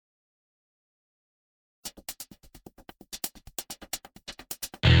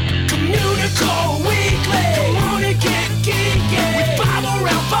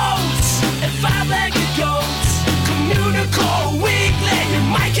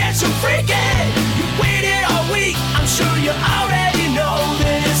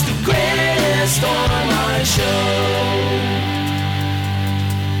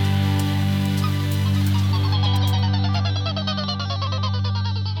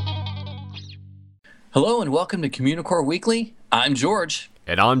Hello and welcome to Communicore Weekly. I'm George.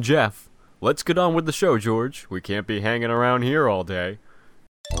 And I'm Jeff. Let's get on with the show, George. We can't be hanging around here all day.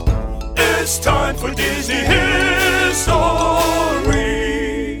 It's time for Disney History.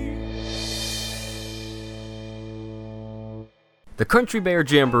 The Country Bear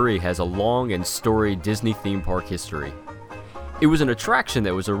Jamboree has a long and storied Disney theme park history. It was an attraction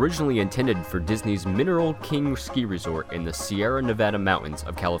that was originally intended for Disney's Mineral King Ski Resort in the Sierra Nevada mountains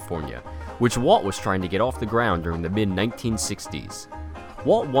of California, which Walt was trying to get off the ground during the mid-1960s.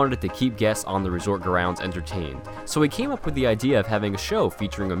 Walt wanted to keep guests on the resort grounds entertained, so he came up with the idea of having a show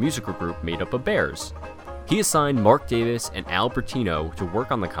featuring a musical group made up of bears. He assigned Mark Davis and Al Bertino to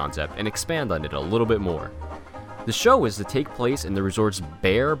work on the concept and expand on it a little bit more. The show was to take place in the resort's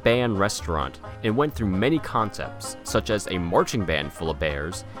Bear Band restaurant and went through many concepts, such as a marching band full of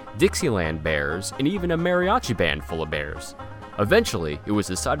bears, Dixieland bears, and even a mariachi band full of bears. Eventually, it was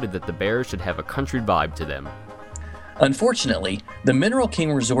decided that the bears should have a country vibe to them. Unfortunately, the Mineral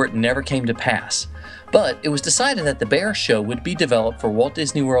King Resort never came to pass, but it was decided that the Bear Show would be developed for Walt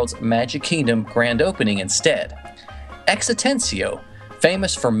Disney World's Magic Kingdom grand opening instead. Ex Atencio,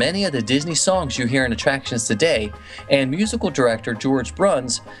 famous for many of the Disney songs you hear in attractions today, and musical director George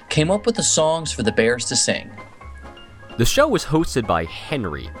Bruns came up with the songs for the bears to sing. The show was hosted by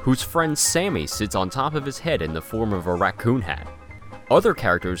Henry, whose friend Sammy sits on top of his head in the form of a raccoon hat. Other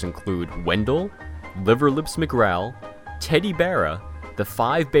characters include Wendell, Liverlips McGraw, Teddy Barra, the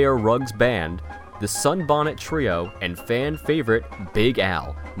Five Bear Rugs Band, the Sunbonnet Trio, and fan favorite Big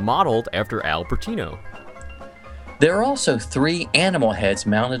Al, modeled after Al Bertino. There are also 3 animal heads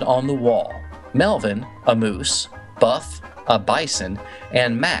mounted on the wall: Melvin, a moose; Buff, a bison;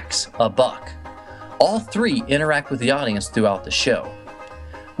 and Max, a buck. All 3 interact with the audience throughout the show.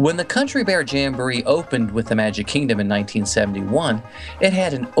 When the Country Bear Jamboree opened with the Magic Kingdom in 1971, it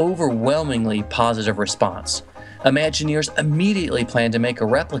had an overwhelmingly positive response. Imagineers immediately planned to make a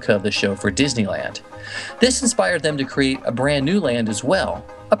replica of the show for Disneyland. This inspired them to create a brand new land as well,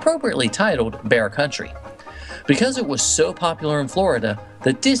 appropriately titled Bear Country. Because it was so popular in Florida,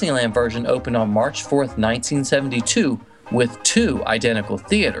 the Disneyland version opened on March 4th, 1972, with 2 identical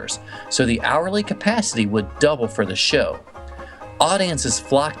theaters, so the hourly capacity would double for the show. Audiences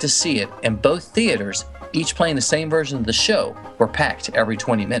flocked to see it, and both theaters, each playing the same version of the show, were packed every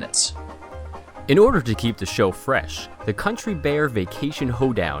 20 minutes. In order to keep the show fresh, the Country Bear Vacation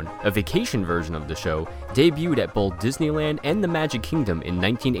Hoedown, a vacation version of the show, debuted at both Disneyland and the Magic Kingdom in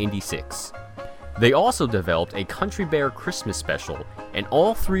 1986. They also developed a Country Bear Christmas special, and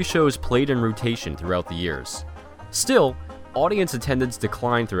all 3 shows played in rotation throughout the years. Still, audience attendance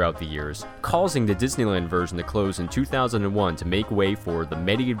declined throughout the years, causing the Disneyland version to close in 2001 to make way for The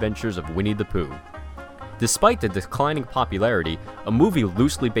Many Adventures of Winnie the Pooh. Despite the declining popularity, a movie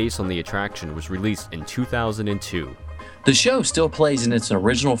loosely based on the attraction was released in 2002. The show still plays in its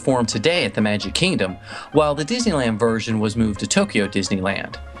original form today at the Magic Kingdom, while the Disneyland version was moved to Tokyo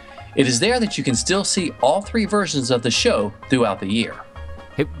Disneyland. It is there that you can still see all 3 versions of the show throughout the year.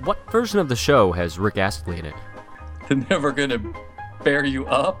 Hey, what version of the show has Rick Astley in it? They're never gonna bear you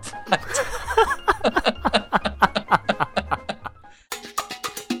up.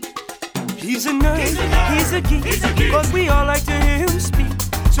 He's a nerd, he's a geek, but we all like to hear him speak.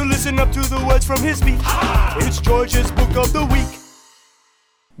 So listen up to the words from his speech. It's George's Book of the Week.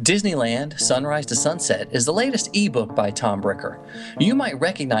 Disneyland, Sunrise to Sunset is the latest ebook by Tom Bricker. You might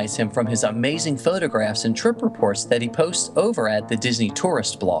recognize him from his amazing photographs and trip reports that he posts over at the Disney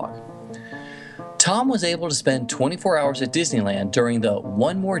Tourist blog. Tom was able to spend 24 hours at Disneyland during the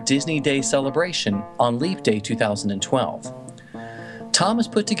One More Disney Day celebration on Leap Day 2012. Tom has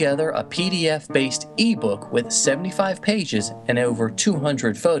put together a PDF-based ebook with 75 pages and over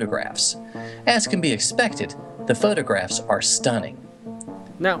 200 photographs. As can be expected, the photographs are stunning.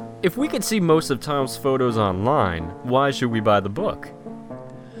 Now, if we could see most of Tom's photos online, why should we buy the book?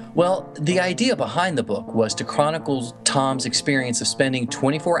 Well, the idea behind the book was to chronicle Tom's experience of spending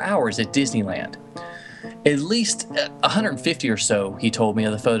 24 hours at Disneyland. At least 150 or so, he told me,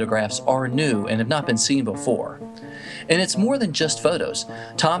 of the photographs are new and have not been seen before. And it's more than just photos.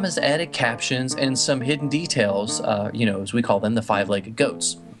 Tom has added captions and some hidden details, as we call them, the 5-legged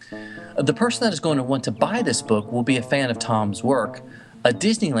goats. The person that is going to want to buy this book will be a fan of Tom's work, a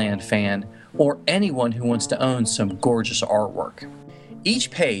Disneyland fan, or anyone who wants to own some gorgeous artwork. Each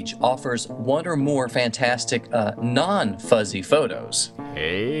page offers one or more fantastic non-fuzzy photos.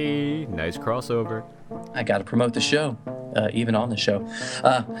 Hey, nice crossover. I gotta promote the show, even on the show.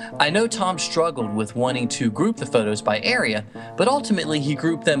 I know Tom struggled with wanting to group the photos by area, but ultimately he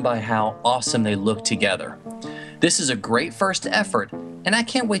grouped them by how awesome they look together. This is a great first effort, and I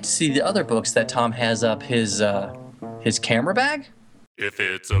can't wait to see the other books that Tom has up his camera bag. If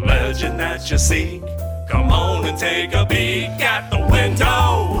it's a legend that you seek, come on and take a peek at the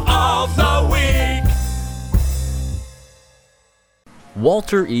window of the week.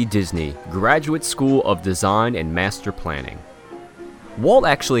 Walter E. Disney, Graduate School of Design and Master Planning. Walt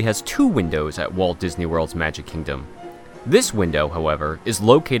actually has 2 windows at Walt Disney World's Magic Kingdom. This window, however, is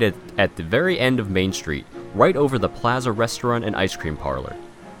located at the very end of Main Street, right over the Plaza Restaurant and Ice Cream Parlor.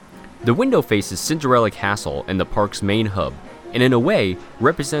 The window faces Cinderella Castle and the park's main hub, and in a way,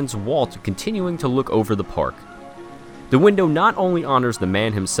 represents Walt continuing to look over the park. The window not only honors the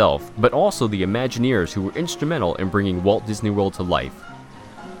man himself, but also the Imagineers who were instrumental in bringing Walt Disney World to life.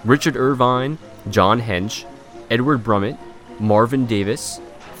 Richard Irvine, John Hench, Edward Brummett, Marvin Davis,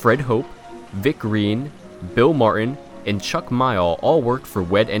 Fred Hope, Vic Green, Bill Martin, and Chuck Mayall all worked for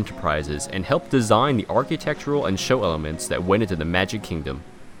WED Enterprises and helped design the architectural and show elements that went into the Magic Kingdom.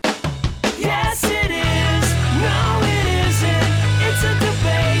 Yes, it is. No, it isn't. It's a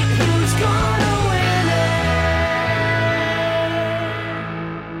debate. Who's gonna win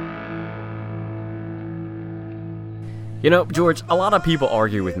it? You know, George, a lot of people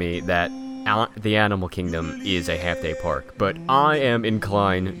argue with me that the Animal Kingdom is a half-day park, but I am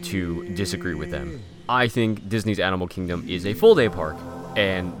inclined to disagree with them. I think Disney's Animal Kingdom is a full-day park,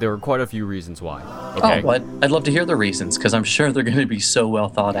 and there are quite a few reasons why. Okay? Oh, what? I'd love to hear the reasons, because I'm sure they're going to be so well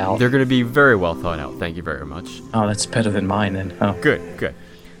thought out. They're going to be very well thought out. Thank you very much. Oh, that's better than mine, then. Oh. Good.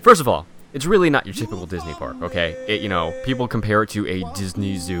 First of all, it's really not your typical Disney park, okay? People compare it to a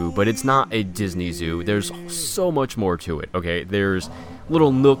Disney zoo, but it's not a Disney zoo. There's so much more to it, okay? There's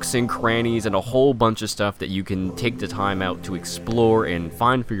little nooks and crannies and a whole bunch of stuff that you can take the time out to explore and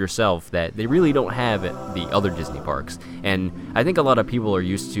find for yourself that they really don't have at the other Disney parks. And I think a lot of people are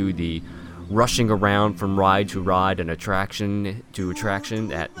used to the rushing around from ride to ride and attraction to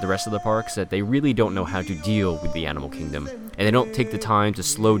attraction at the rest of the parks that they really don't know how to deal with the Animal Kingdom. And they don't take the time to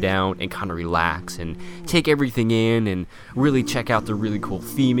slow down and kind of relax and take everything in and really check out the really cool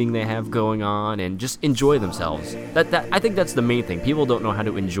theming they have going on and just enjoy themselves. I think that's the main thing. People don't know how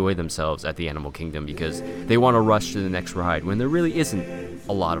to enjoy themselves at the Animal Kingdom because they want to rush to the next ride when there really isn't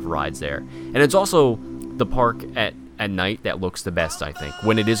a lot of rides there. And it's also the park at night that looks the best, I think.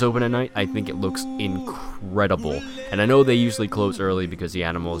 When it is open at night, I think it looks incredible. And I know they usually close early because the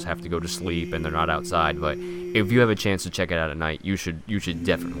animals have to go to sleep and they're not outside, but if you have a chance to check it out at night, you should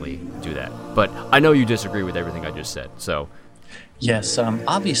definitely do that. But I know you disagree with everything I just said, so... Yes,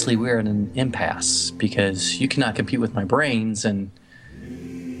 obviously we're in an impasse because you cannot compete with my brains, and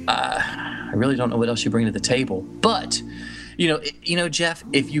I really don't know what else you bring to the table. But... You know, Jeff,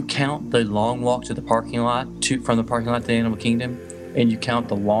 if you count the long walk to the parking lot, from the parking lot to the Animal Kingdom, and you count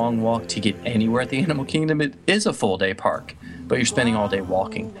the long walk to get anywhere at the Animal Kingdom, it is a full day park, but you're spending all day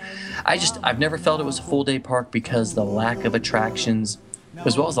walking. I've never felt it was a full day park because the lack of attractions,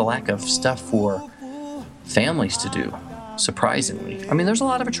 as well as the lack of stuff for families to do, surprisingly. I mean, there's a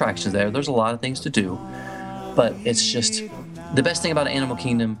lot of attractions there. There's a lot of things to do, but it's just, the best thing about Animal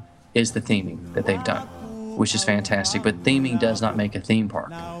Kingdom is the theming that they've done, which is fantastic, but theming does not make a theme park.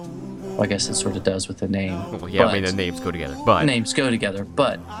 Well, I guess it sort of does with the name. Well, yeah, I mean, the names go together, but... Names go together,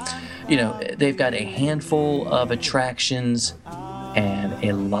 but, they've got a handful of attractions and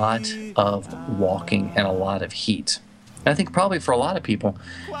a lot of walking and a lot of heat. And I think probably for a lot of people,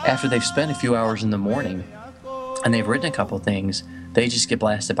 after they've spent a few hours in the morning and they've ridden a couple things, they just get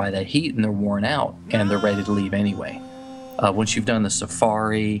blasted by that heat and they're worn out and they're ready to leave anyway. Once you've done the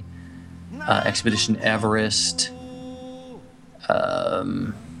safari... Expedition Everest.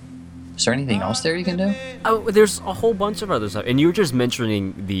 Is there anything else there you can do? Oh, there's a whole bunch of other stuff. And you were just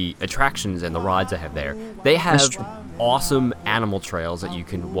mentioning the attractions and the rides they have there. They have awesome animal trails that you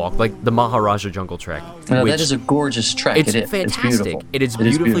can walk, like the Maharaja Jungle Trek. No, that is a gorgeous trek. It's fantastic. It's beautiful. It is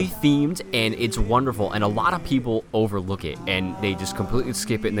beautifully themed, and it's wonderful. And a lot of people overlook it, and they just completely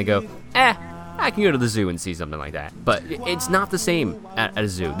skip it, and they go, I can go to the zoo and see something like that. But it's not the same at a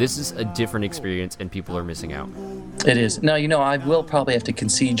zoo. This is a different experience, and people are missing out. It is. Now, I will probably have to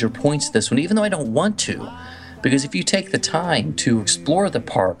concede your points to this one, even though I don't want to. Because if you take the time to explore the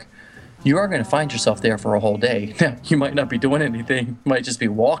park, you are going to find yourself there for a whole day. Now, you might not be doing anything. You might just be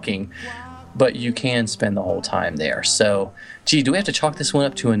walking. But you can spend the whole time there. So, do we have to chalk this one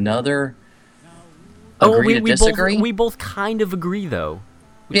up to another agree to disagree? We both kind of agree, though.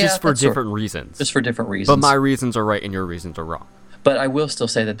 Just for different reasons. Just for different reasons. But my reasons are right and your reasons are wrong. But I will still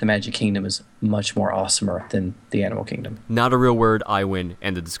say that the Magic Kingdom is much more awesomer than the Animal Kingdom. Not a real word, I win,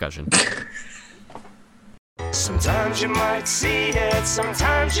 end the discussion. Sometimes you might see it,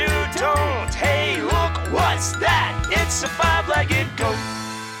 sometimes you don't. Hey, look, what's that? It's a five-legged goat.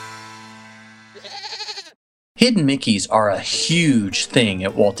 Hidden Mickeys are a huge thing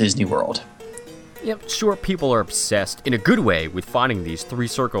at Walt Disney World. Yep, sure, people are obsessed, in a good way, with finding these 3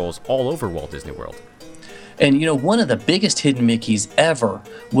 circles all over Walt Disney World. And you know, one of the biggest Hidden Mickeys ever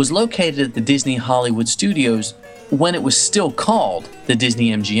was located at the Disney Hollywood Studios when it was still called the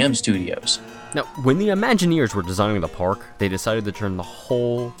Disney MGM Studios. Now, when the Imagineers were designing the park, they decided to turn the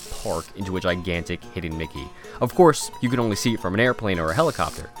whole park into a gigantic Hidden Mickey. Of course, you could only see it from an airplane or a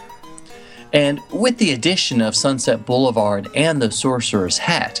helicopter. And with the addition of Sunset Boulevard and the Sorcerer's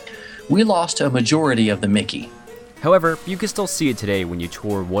Hat, we lost a majority of the Mickey. However, you can still see it today when you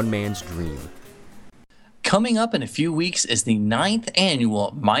tour One Man's Dream. Coming up in a few weeks is the 9th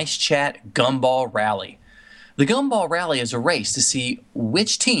annual Mice Chat Gumball Rally. The Gumball Rally is a race to see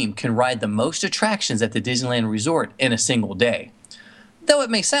which team can ride the most attractions at the Disneyland Resort in a single day. Though it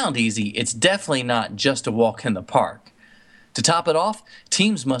may sound easy, it's definitely not just a walk in the park. To top it off,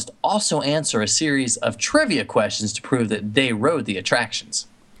 teams must also answer a series of trivia questions to prove that they rode the attractions.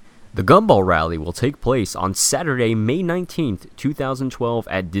 The Gumball Rally will take place on Saturday, May 19th, 2012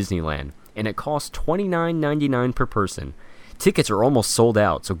 at Disneyland, and it costs $29.99 per person. Tickets are almost sold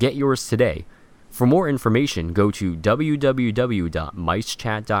out, so get yours today. For more information, go to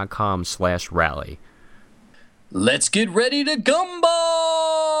www.micechat.com/rally. Let's get ready to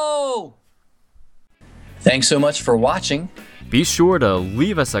gumball! Thanks so much for watching. Be sure to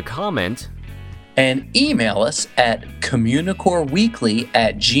leave us a comment and email us at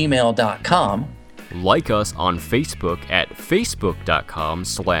communicoreweekly@gmail.com. Like us on Facebook at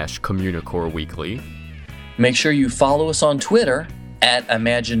facebook.com/communicoreweekly. Make sure you follow us on Twitter at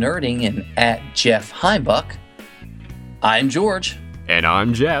Imaginerding and at Jeff Heimbuck. I'm George. And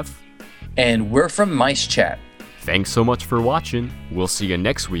I'm Jeff. And we're from Mice Chat. Thanks so much for watching. We'll see you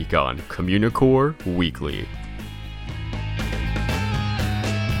next week on Communicore Weekly.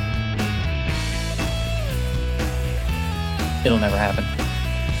 It'll never happen.